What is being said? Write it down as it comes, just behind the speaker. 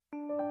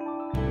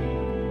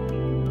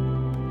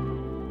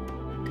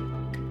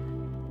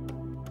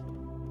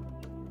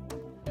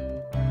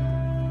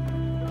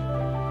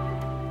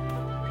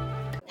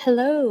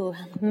Hello,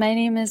 my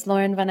name is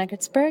Lauren von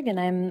Eckartsberg, and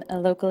I'm a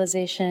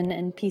localization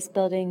and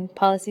peacebuilding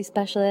policy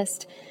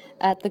specialist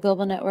at the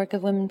Global Network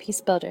of Women Peace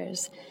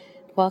Builders.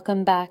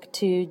 Welcome back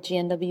to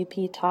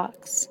GNWP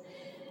Talks.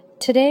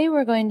 Today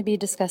we're going to be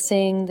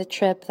discussing the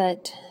trip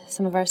that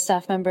some of our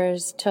staff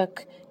members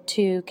took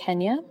to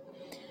Kenya.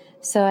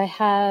 So I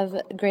have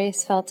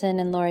Grace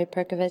Felten and Lori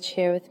Perkovich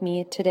here with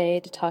me today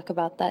to talk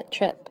about that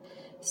trip.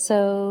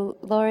 So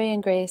Lori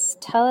and Grace,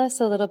 tell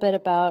us a little bit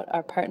about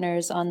our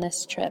partners on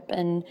this trip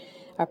and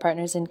our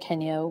partners in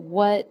Kenya.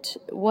 What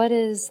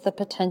is the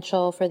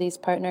potential for these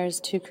partners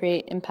to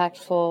create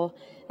impactful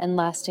and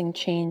lasting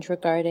change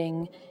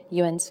regarding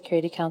UN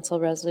Security Council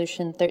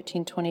Resolution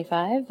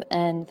 1325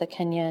 and the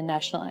Kenya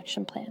National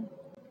Action Plan?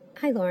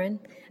 Hi,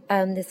 Lauren.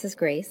 This is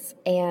Grace,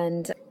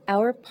 and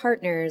our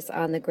partners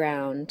on the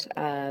ground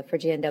for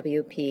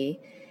GNWP,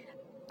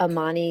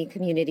 Amani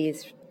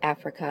Communities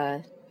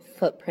Africa,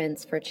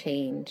 Footprints for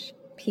Change,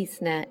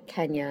 PeaceNet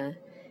Kenya,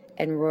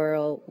 and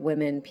Rural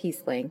Women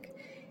PeaceLink,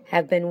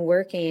 have been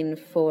working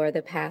for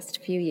the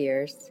past few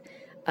years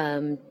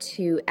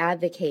to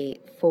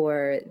advocate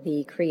for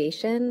the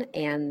creation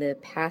and the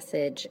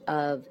passage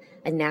of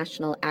a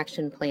national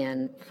action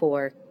plan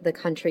for the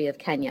country of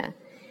Kenya.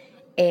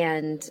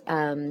 And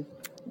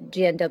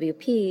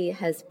GNWP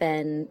has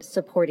been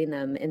supporting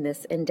them in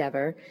this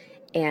endeavor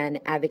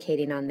and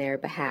advocating on their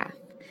behalf.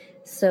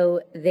 So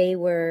they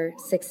were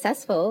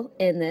successful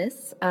in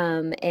this,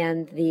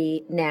 and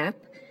the NAP,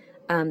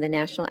 the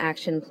National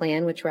Action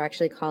Plan, which we're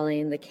actually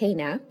calling the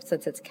KNAP,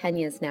 since it's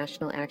Kenya's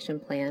National Action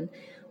Plan,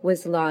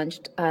 was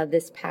launched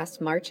this past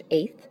March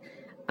 8th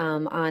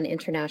on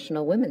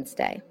International Women's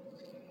Day.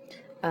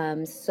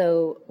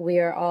 So we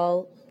are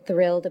all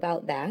thrilled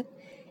about that.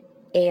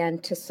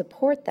 And to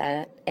support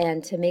that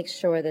and to make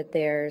sure that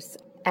there's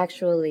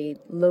actually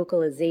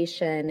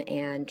localization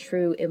and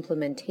true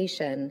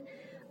implementation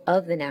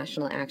of the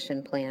National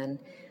Action Plan,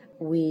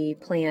 we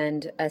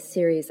planned a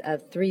series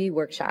of 3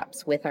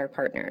 workshops with our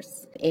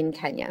partners in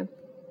Kenya.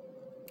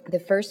 The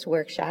first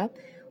workshop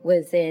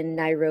was in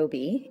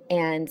Nairobi,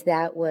 and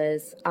that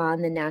was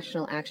on the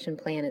National Action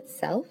Plan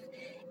itself,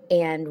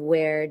 and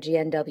where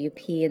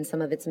GNWP and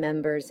some of its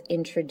members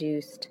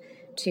introduced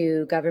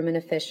to government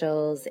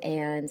officials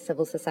and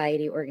civil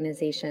society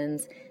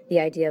organizations the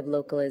idea of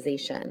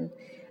localization.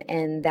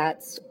 And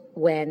that's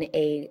when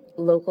a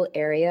local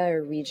area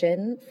or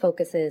region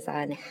focuses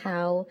on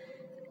how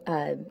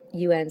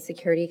UN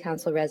Security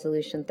Council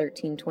Resolution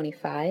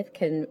 1325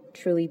 can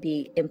truly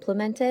be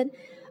implemented,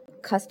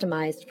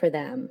 customized for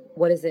them.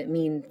 What does it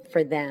mean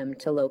for them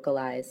to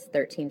localize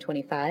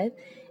 1325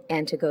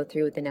 and to go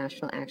through with the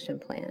National Action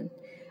Plan?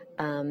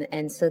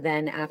 And so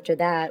then after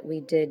that,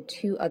 we did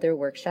 2 other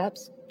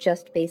workshops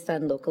just based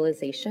on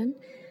localization,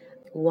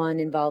 one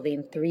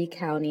involving 3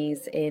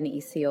 counties in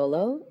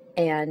Isiolo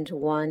and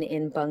one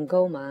in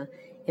Bungoma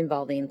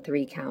involving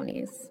 3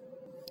 counties.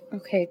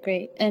 Okay,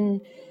 great.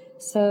 And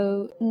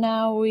so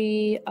now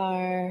we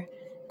are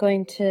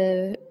going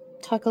to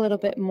talk a little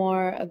bit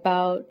more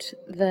about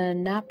the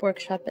NAP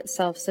workshop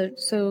itself.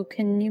 So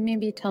can you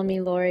maybe tell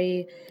me,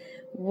 Lori,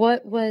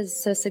 what was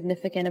so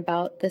significant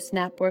about this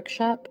NAP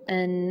workshop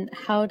and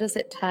how does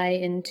it tie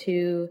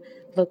into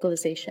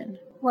localization?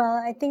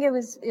 Well, I think it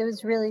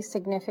was really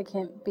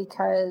significant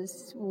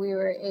because we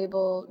were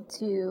able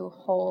to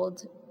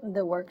hold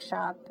the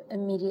workshop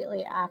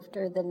immediately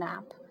after the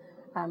NAP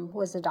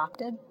was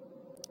adopted.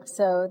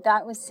 So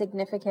that was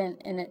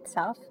significant in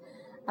itself.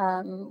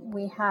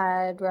 We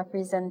had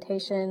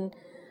representation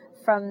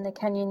from the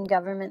Kenyan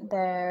government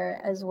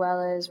there, as well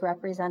as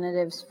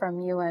representatives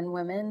from UN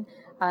Women,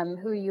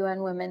 who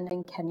UN Women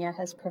in Kenya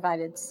has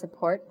provided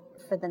support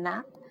for the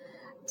NAP.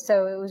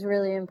 So it was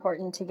really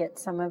important to get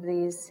some of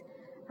these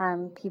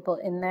people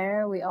in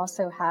there. We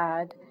also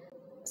had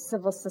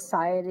civil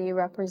society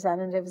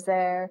representatives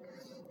there,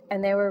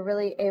 and they were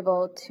really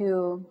able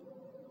to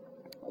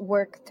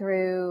work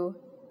through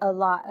a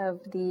lot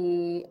of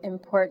the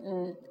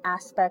important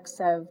aspects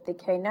of the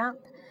KNAP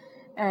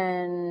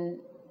and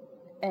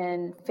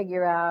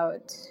figure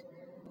out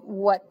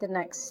what the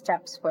next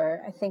steps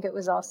were. I think it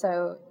was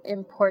also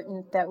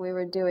important that we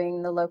were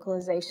doing the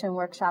localization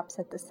workshops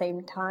at the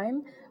same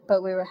time,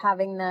 but we were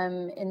having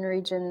them in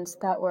regions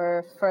that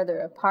were further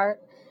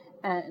apart,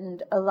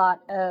 and a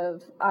lot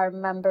of our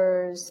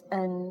members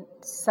and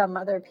some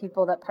other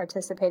people that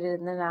participated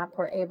in the NAP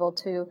were able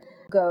to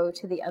go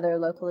to the other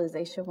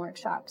localization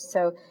workshops.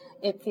 So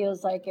it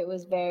feels like it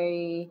was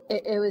a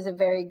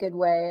very good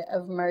way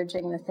of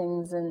merging the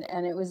things,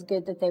 and it was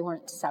good that they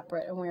weren't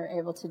separate and we were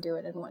able to do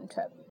it in one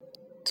trip.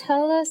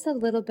 Tell us a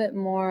little bit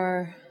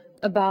more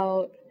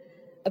about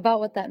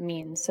what that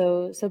means.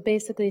 So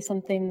basically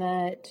something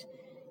that,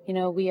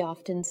 we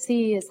often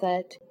see is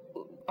that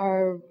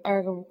our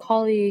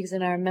colleagues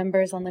and our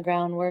members on the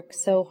ground work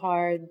so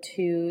hard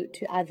to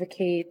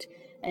advocate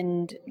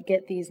and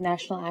get these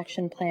national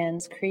action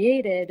plans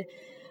created,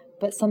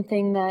 but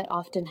something that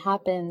often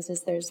happens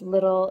is there's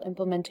little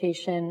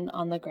implementation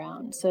on the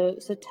ground. So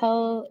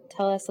tell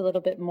us a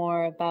little bit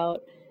more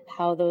about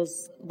how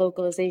those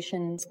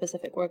localization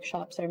specific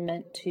workshops are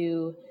meant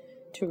to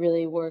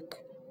really work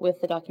with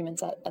the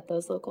documents at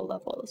those local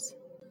levels.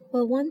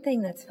 Well, one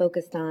thing that's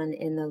focused on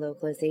in the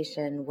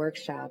localization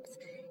workshops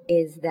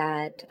is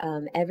that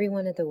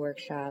everyone at the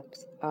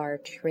workshops are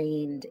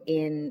trained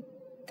in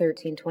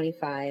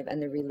 1325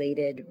 and the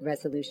related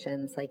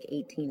resolutions like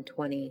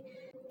 1820.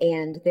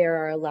 And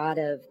there are a lot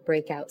of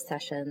breakout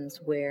sessions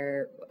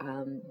where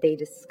they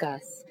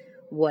discuss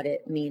what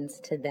it means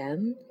to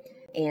them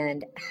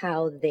and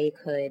how they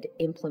could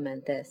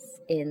implement this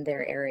in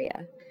their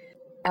area.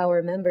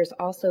 Our members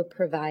also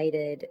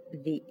provided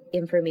the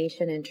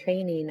information and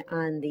training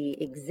on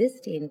the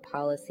existing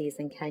policies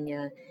in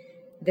Kenya.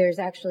 There's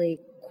actually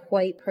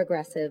quite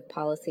progressive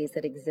policies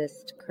that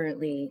exist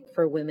currently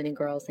for women and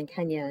girls in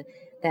Kenya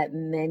that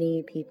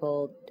many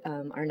people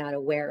are not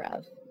aware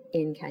of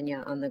in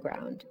Kenya on the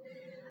ground.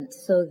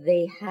 So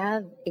they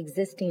have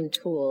existing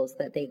tools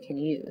that they can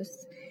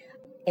use.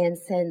 And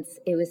since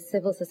it was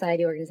civil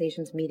society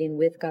organizations meeting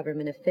with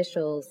government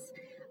officials,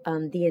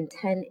 the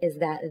intent is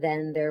that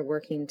then they're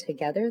working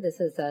together. This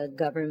is a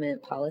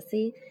government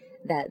policy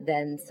that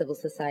then civil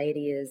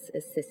society is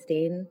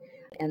assisting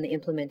and the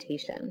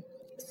implementation.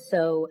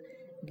 So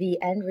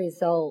the end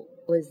result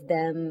was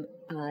them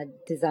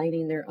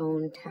designing their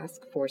own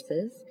task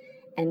forces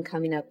and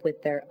coming up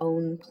with their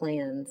own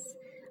plans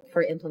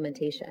for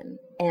implementation.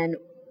 And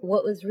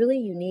what was really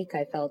unique,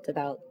 I felt,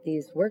 about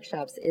these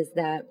workshops is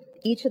that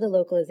each of the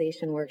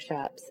localization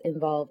workshops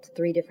involved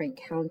 3 different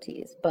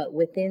counties, but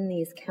within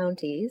these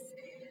counties,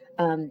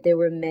 there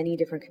were many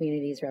different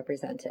communities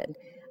represented.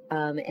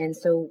 And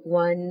so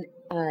one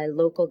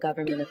local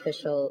government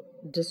official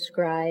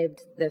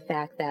described the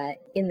fact that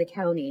in the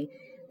county,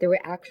 there were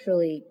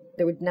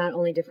not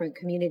only different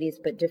communities,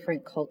 but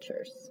different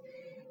cultures.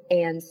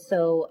 And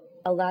so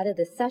a lot of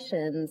the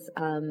sessions,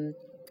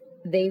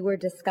 they were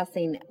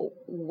discussing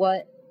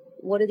what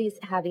are these,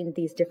 having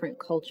these different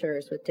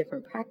cultures with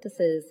different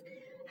practices,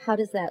 how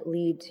does that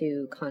lead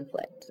to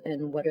conflict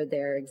and what are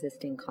their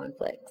existing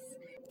conflicts?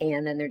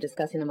 And then they're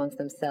discussing amongst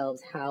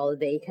themselves how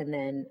they can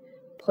then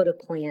put a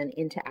plan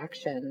into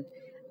action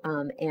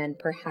and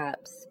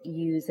perhaps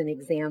use an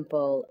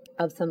example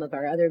of some of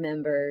our other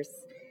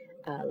members,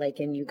 like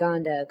in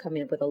Uganda,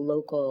 coming up with a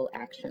local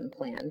action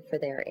plan for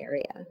their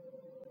area.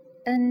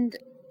 And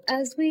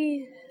as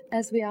we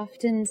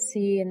often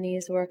see in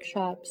these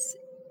workshops,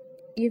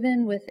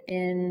 even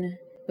within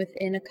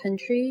a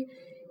country,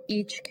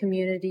 each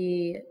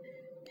community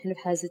kind of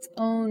has its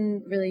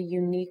own really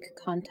unique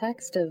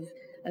context of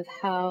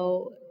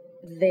how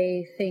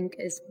they think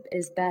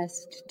is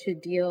best to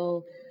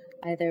deal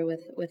either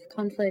with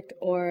conflict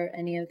or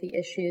any of the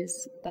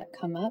issues that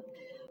come up.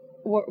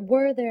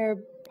 Were there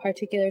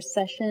particular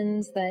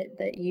sessions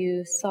that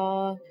you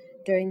saw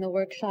during the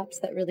workshops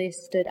that really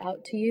stood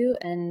out to you?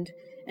 And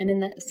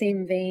in that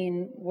same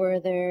vein, were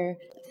there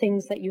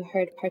things that you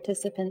heard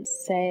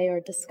participants say or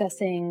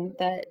discussing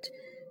that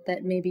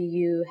maybe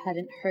you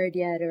hadn't heard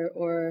yet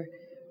or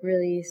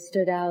really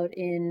stood out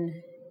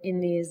in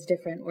these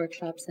different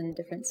workshops and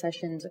different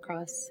sessions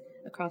across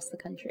the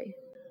country?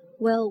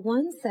 Well,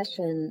 one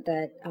session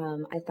that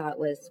I thought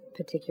was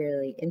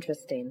particularly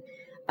interesting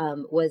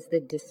was the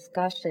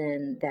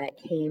discussion that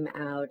came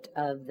out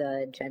of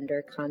the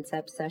gender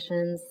concept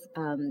sessions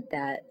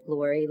that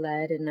Lori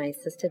led and I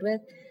assisted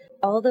with.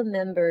 All the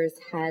members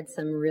had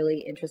some really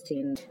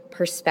interesting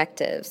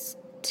perspectives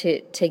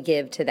to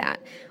give to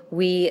that.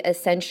 We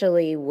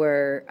essentially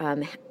were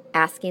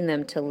asking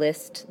them to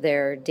list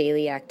their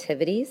daily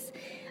activities,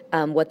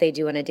 what they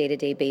do on a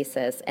day-to-day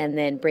basis, and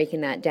then breaking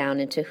that down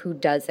into who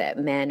does it,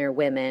 men or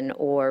women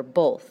or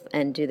both,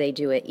 and do they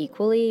do it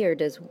equally or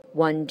does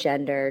one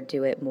gender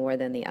do it more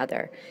than the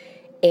other?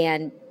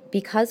 And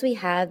because we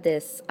have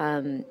this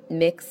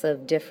mix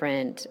of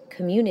different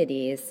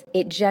communities,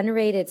 it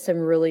generated some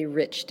really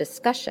rich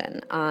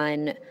discussion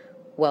on,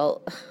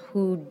 well,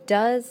 who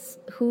does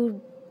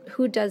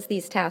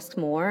these tasks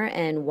more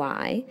and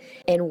why,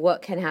 and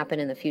what can happen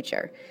in the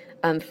future.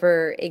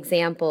 For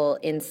example,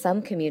 in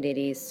some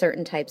communities,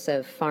 certain types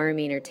of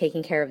farming or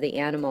taking care of the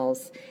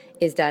animals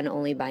is done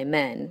only by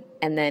men,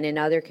 and then in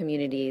other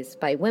communities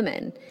by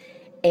women.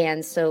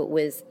 And so it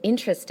was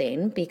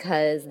interesting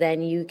because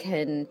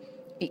then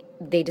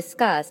they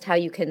discussed how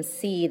you can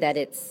see that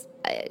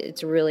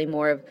it's really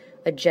more of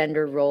a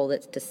gender role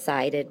that's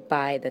decided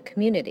by the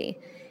community.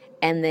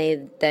 And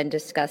they then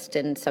discussed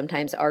and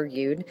sometimes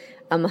argued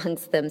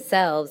amongst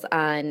themselves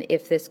on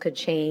if this could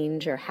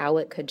change or how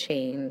it could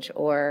change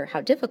or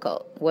how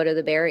difficult. What are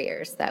the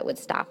barriers that would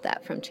stop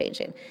that from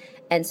changing?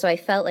 And so I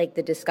felt like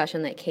the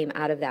discussion that came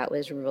out of that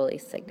was really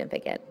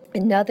significant.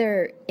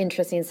 Another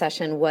interesting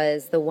session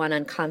was the one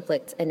on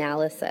conflict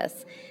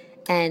analysis.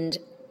 And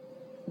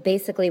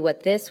basically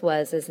what this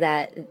was is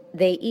that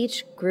they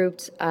each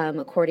grouped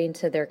according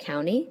to their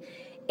county,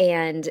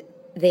 and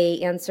they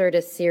answered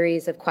a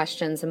series of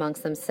questions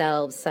amongst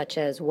themselves, such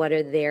as what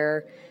are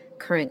their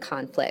current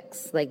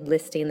conflicts, like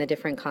listing the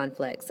different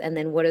conflicts, and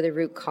then what are the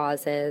root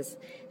causes,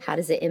 how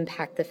does it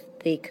impact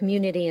the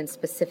community and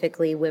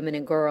specifically women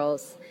and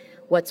girls,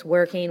 what's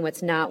working,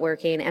 what's not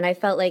working. And I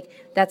felt like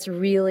that's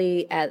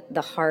really at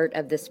the heart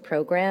of this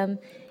program,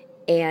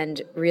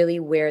 and really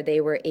where they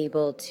were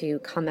able to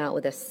come out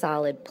with a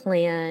solid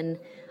plan,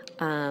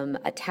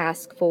 a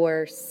task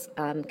force,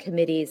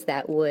 committees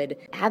that would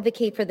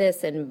advocate for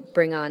this and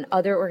bring on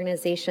other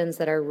organizations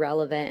that are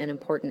relevant and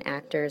important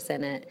actors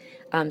in it.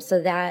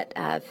 So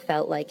that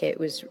felt like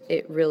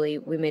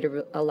we made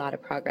a lot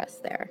of progress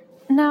there.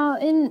 Now,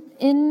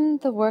 in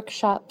the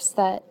workshops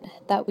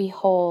that we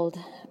hold,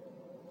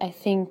 I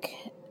think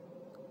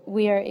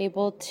we are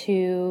able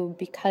to,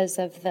 because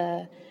of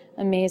the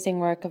amazing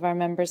work of our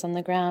members on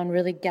the ground,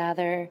 really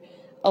gather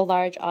a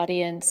large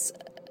audience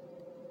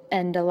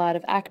and a lot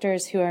of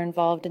actors who are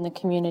involved in the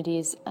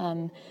communities.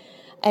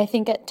 I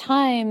think at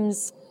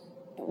times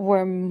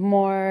we're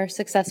more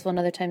successful and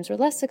other times we're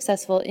less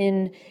successful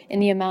in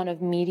the amount of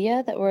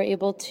media that we're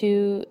able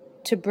to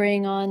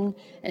bring on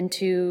and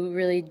to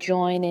really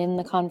join in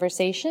the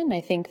conversation.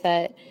 I think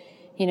that,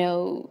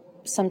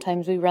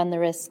 sometimes we run the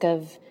risk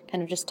of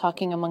kind of just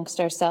talking amongst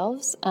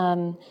ourselves.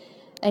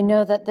 I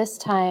know that this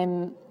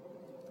time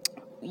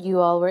you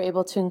all were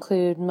able to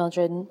include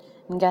Mildred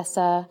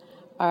Ngesa,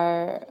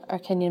 our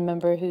Kenyan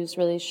member who's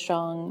really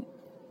strong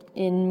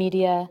in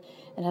media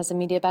and has a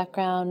media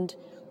background.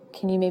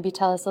 Can you maybe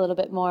tell us a little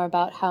bit more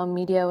about how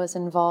media was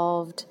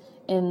involved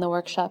in the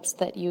workshops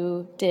that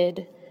you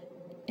did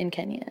in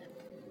Kenya?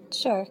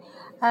 Sure.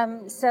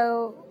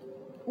 So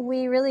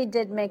we really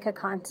did make a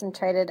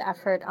concentrated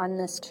effort on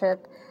this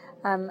trip.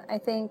 I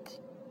think,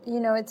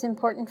 it's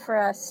important for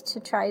us to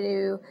try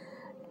to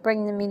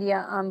bring the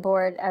media on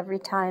board every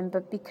time,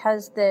 but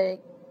because the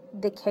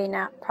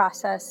KNAP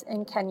process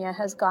in Kenya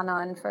has gone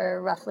on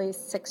for roughly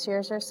 6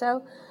 years or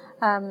so,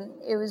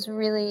 it was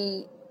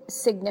really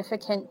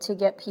significant to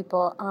get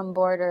people on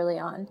board early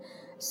on.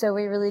 So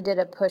we really did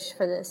a push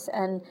for this.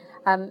 And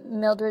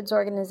Mildred's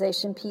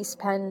organization, Peace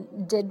Pen,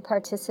 did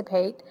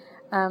participate.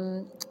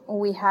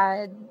 We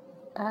had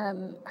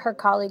her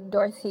colleague,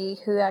 Dorothy,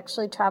 who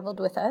actually traveled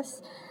with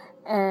us.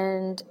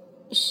 And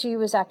she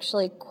was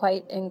actually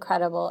quite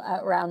incredible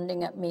at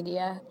rounding up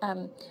media.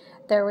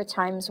 There were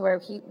times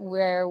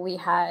where we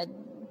had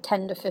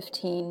 10 to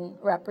 15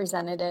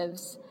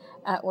 representatives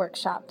at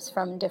workshops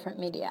from different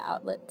media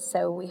outlets.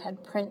 So we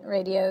had print,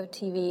 radio,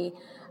 TV,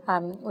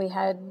 we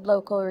had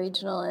local,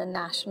 regional, and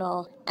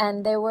national,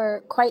 and they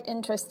were quite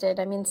interested.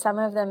 I mean, some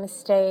of them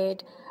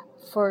stayed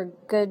for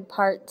good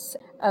parts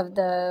of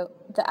the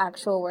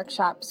actual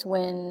workshops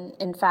when,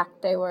 in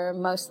fact, they were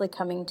mostly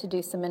coming to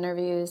do some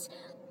interviews,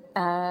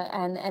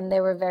 and they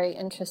were very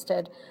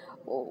interested.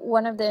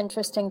 One of the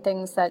interesting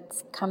things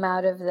that's come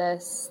out of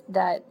this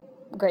that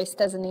Grace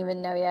doesn't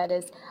even know yet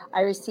is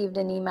I received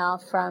an email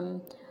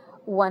from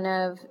one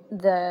of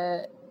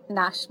the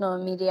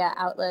national media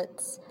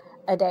outlets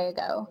a day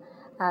ago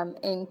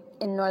in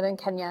northern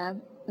Kenya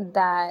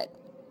that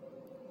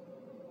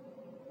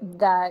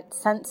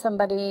sent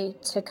somebody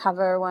to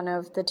cover one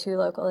of the 2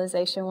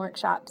 localization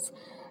workshops,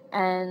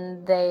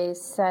 and they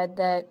said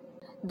that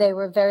they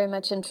were very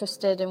much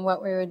interested in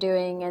what we were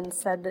doing, and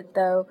said that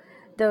though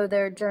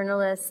they're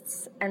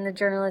journalists and the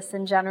journalists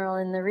in general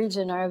in the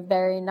region are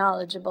very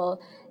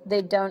knowledgeable,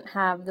 they don't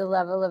have the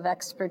level of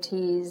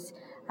expertise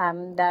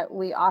that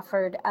we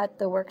offered at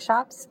the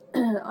workshops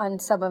on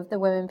some of the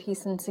women,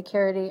 peace, and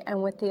security.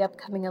 And with the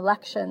upcoming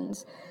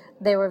elections,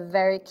 they were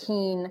very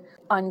keen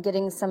on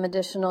getting some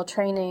additional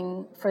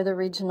training for the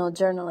regional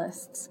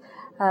journalists.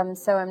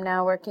 So I'm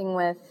now working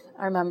with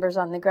our members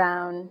on the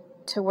ground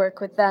to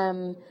work with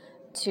them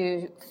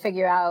to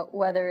figure out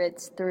whether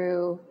it's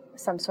through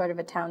some sort of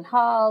a town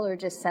hall or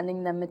just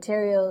sending them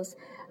materials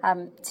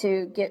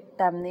to get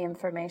them the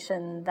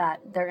information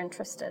that they're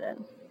interested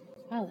in.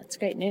 Wow, that's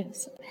great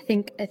news. I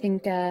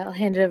think I'll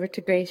hand it over to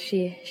Grace.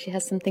 She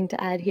has something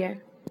to add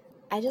here.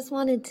 I just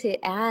wanted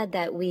to add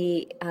that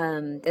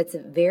that's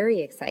very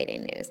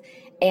exciting news.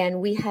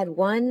 And we had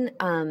one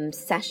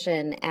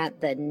session at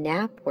the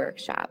NAP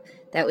workshop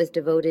that was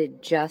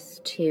devoted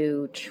just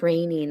to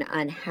training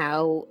on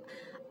how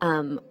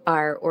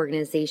our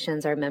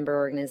organizations, our member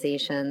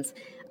organizations,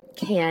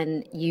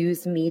 can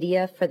use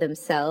media for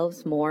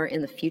themselves more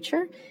in the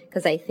future,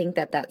 because I think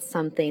that that's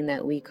something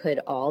that we could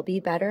all be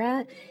better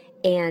at.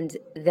 And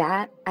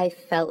that I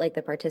felt like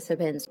the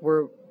participants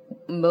were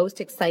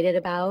most excited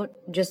about.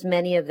 Just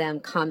many of them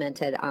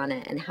commented on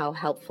it and how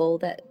helpful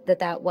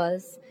that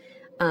was.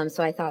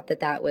 So I thought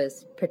that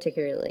was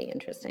particularly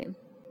interesting.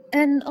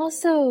 And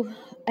also,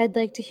 I'd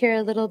like to hear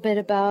a little bit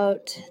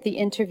about the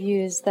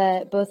interviews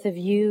that both of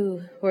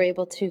you were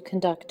able to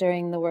conduct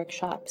during the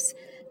workshops.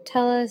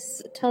 Tell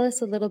us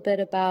a little bit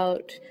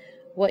about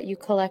what you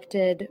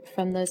collected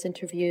from those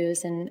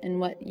interviews and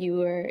what you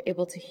were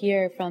able to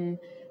hear from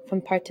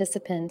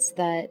participants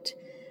that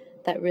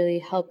really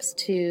helps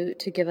to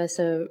give us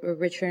a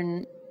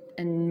richer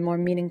and more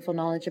meaningful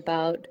knowledge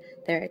about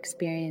their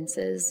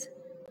experiences.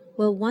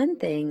 Well, one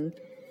thing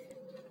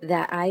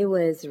that I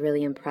was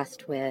really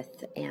impressed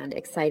with and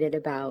excited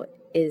about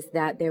is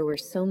that there were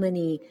so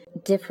many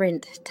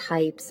different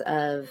types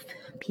of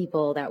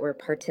people that were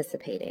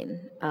participating.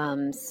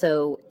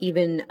 So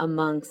even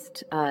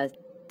amongst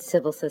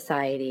civil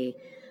society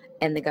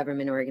and the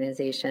government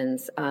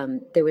organizations,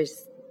 there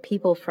was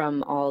people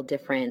from all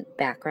different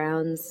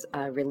backgrounds,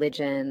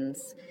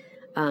 religions,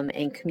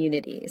 and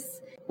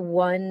communities.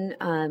 One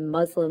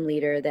Muslim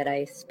leader that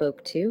I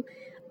spoke to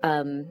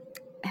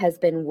has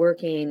been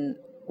working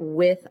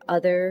with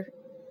other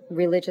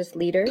religious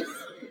leaders,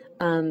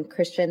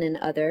 Christian and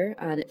other,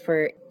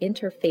 for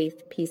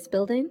interfaith peace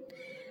building.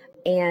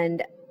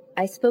 And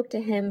I spoke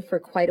to him for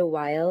quite a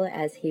while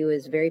as he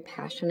was very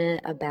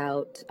passionate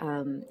about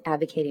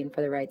advocating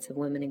for the rights of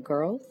women and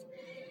girls.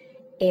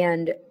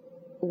 And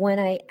when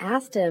I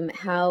asked him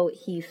how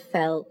he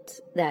felt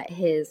that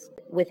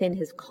within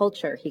his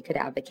culture he could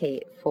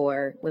advocate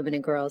for women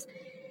and girls,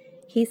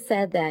 he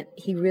said that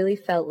he really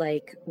felt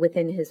like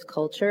within his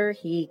culture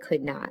he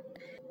could not.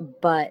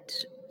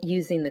 But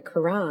using the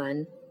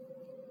Quran,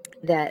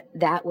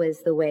 that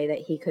was the way that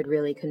he could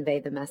really convey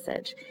the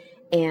message.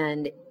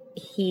 And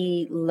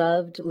he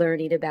loved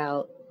learning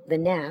about the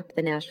NAP,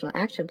 the National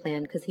Action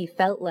Plan, because he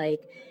felt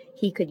like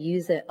he could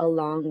use it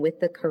along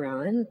with the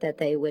Quran, that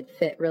they would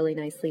fit really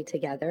nicely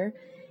together,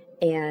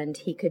 and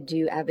he could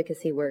do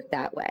advocacy work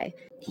that way.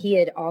 He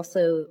had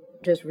also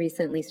just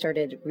recently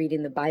started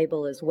reading the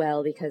Bible as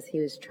well, because he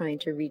was trying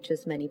to reach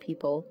as many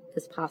people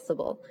as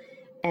possible.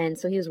 And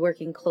so he was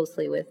working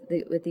closely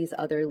with these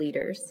other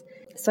leaders.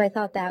 So I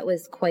thought that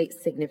was quite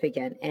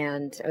significant,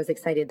 and I was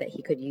excited that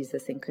he could use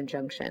this in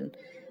conjunction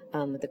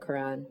with the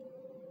Quran.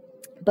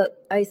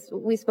 But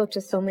we spoke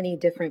to so many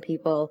different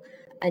people.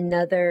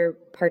 Another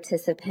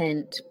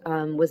participant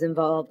was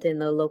involved in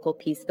the local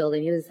peace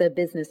building. He was a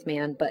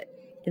businessman, but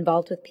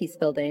involved with peace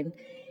building.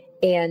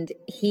 And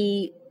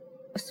he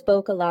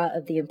spoke a lot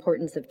of the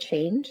importance of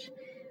change.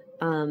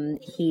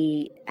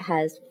 He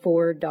has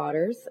 4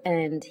 daughters,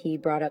 and he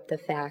brought up the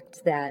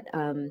fact that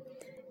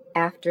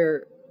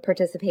after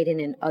participating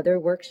in other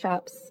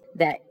workshops,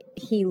 that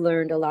he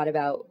learned a lot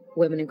about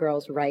women and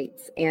girls'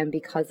 rights. And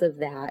because of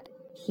that,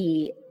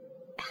 he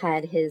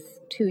had his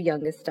 2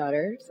 youngest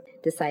daughters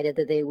decided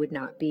that they would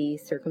not be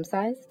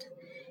circumcised.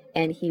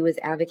 And he was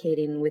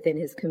advocating within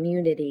his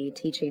community,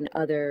 teaching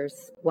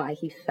others why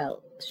he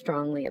felt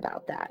strongly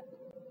about that.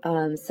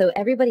 So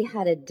everybody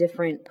had a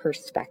different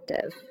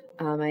perspective.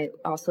 I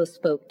also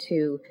spoke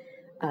to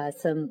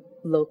some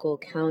local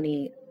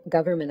county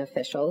government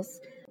officials.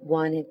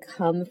 One had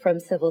come from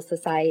civil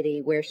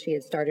society, where she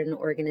had started an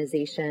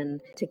organization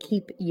to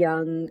keep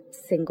young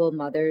single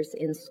mothers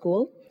in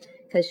school,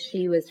 because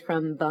she was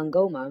from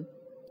Bangoma,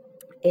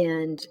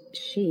 and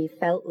she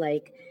felt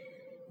like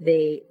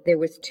there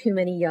was too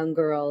many young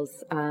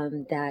girls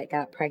that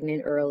got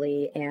pregnant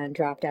early and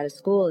dropped out of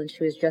school, and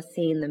she was just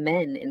seeing the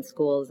men in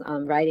schools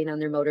riding on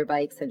their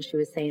motorbikes, and she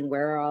was saying,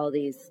 where are all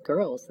these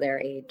girls their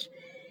age?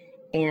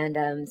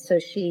 And so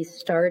she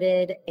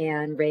started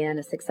and ran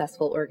a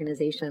successful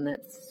organization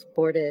that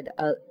supported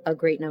a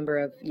great number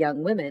of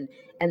young women.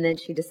 And then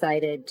she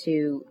decided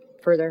to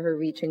further her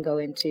reach and go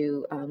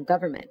into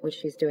government, which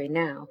she's doing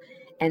now.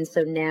 And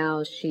so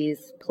now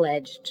she's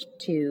pledged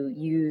to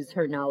use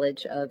her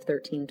knowledge of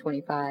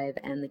 1325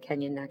 and the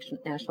Kenyan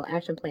National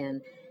Action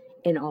Plan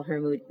in all her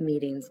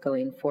meetings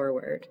going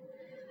forward.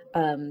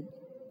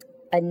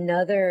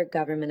 Another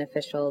government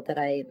official that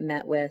I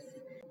met with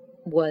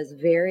was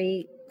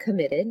very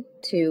committed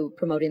to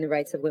promoting the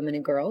rights of women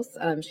and girls.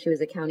 She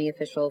was a county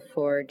official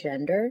for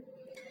gender.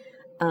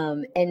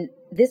 And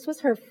this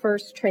was her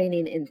first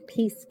training in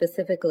peace,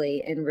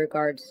 specifically in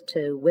regards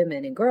to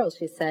women and girls.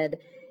 She said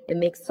it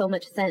makes so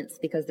much sense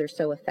because they're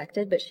so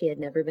affected, but she had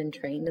never been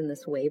trained in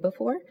this way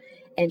before.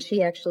 And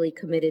she actually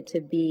committed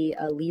to be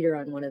a leader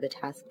on one of the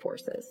task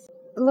forces.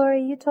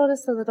 Lori, you told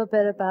us a little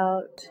bit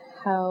about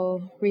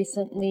how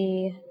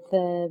recently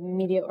the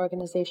media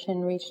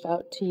organization reached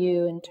out to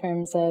you in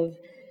terms of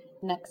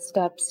next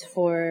steps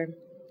for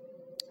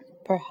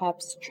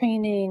perhaps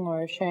training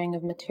or sharing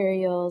of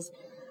materials.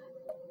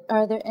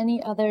 Are there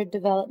any other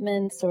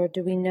developments, or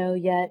do we know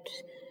yet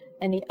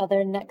any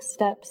other next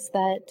steps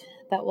that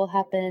will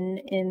happen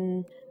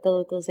in the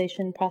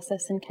localization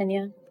process in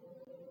Kenya?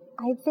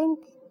 I think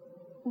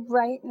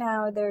right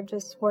now they're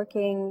just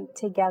working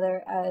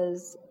together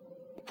as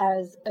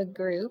a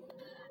group.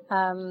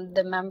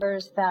 The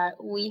members that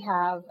we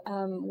have,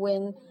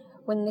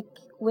 when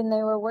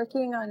they were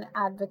working on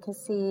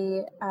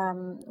advocacy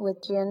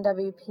with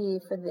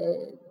GNWP for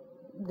the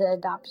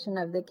adoption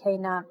of the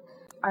KNAP,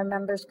 our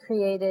members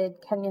created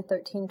Kenya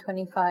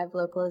 1325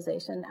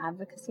 Localization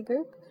Advocacy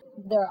Group.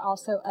 There are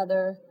also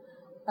other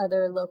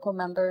local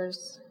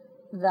members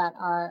that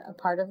are a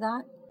part of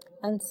that.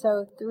 And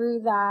so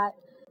through that,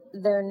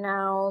 they're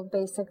now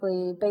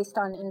basically, based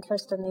on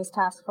interest in these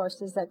task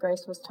forces that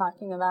Grace was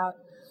talking about,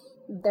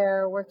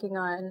 they're working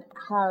on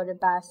how to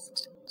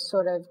best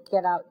sort of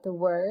get out the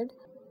word.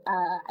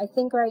 I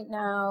think right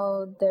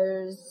now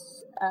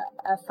there's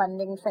a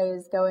funding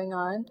phase going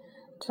on,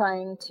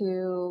 trying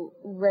to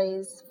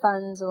raise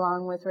funds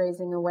along with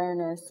raising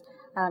awareness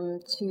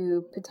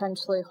to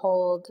potentially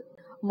hold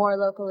more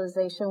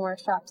localization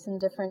workshops in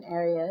different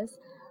areas,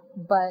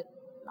 but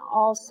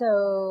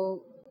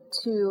also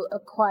to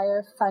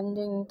acquire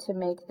funding to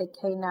make the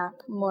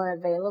KNAP more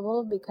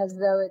available, because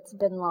though it's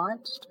been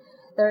launched,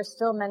 there are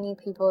still many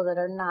people that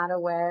are not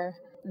aware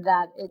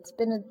that it's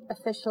been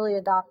officially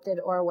adopted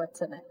or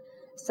what's in it.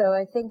 So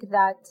I think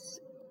that's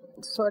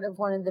sort of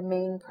one of the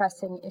main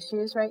pressing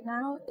issues right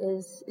now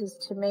is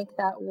to make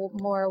that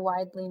more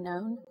widely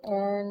known,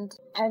 and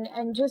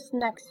just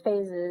next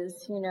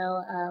phases,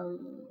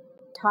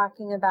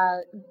 talking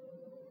about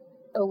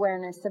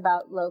awareness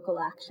about local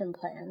action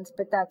plans,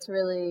 but that's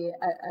really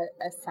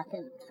a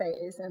second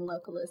phase in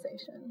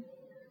localization.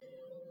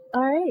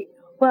 All right.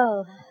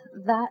 Well,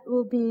 that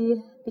will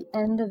be the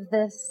end of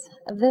this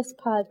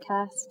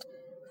podcast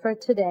for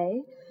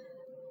today.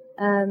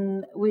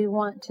 We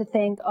want to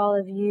thank all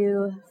of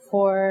you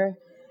for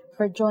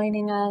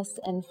joining us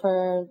and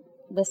for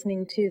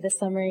listening to the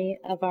summary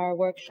of our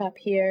workshop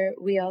here.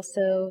 We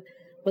also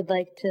would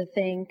like to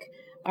thank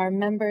our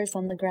members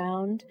on the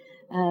ground,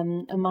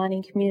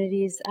 Omani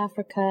Communities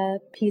Africa,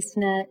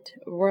 PeaceNet,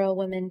 Royal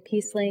Women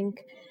PeaceLink,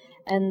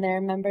 and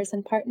their members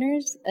and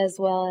partners, as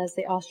well as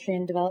the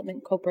Austrian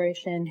Development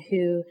Corporation,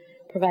 who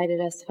provided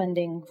us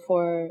funding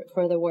for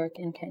the work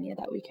in Kenya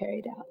that we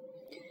carried out.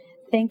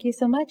 Thank you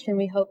so much, and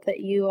we hope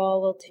that you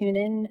all will tune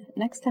in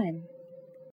next time.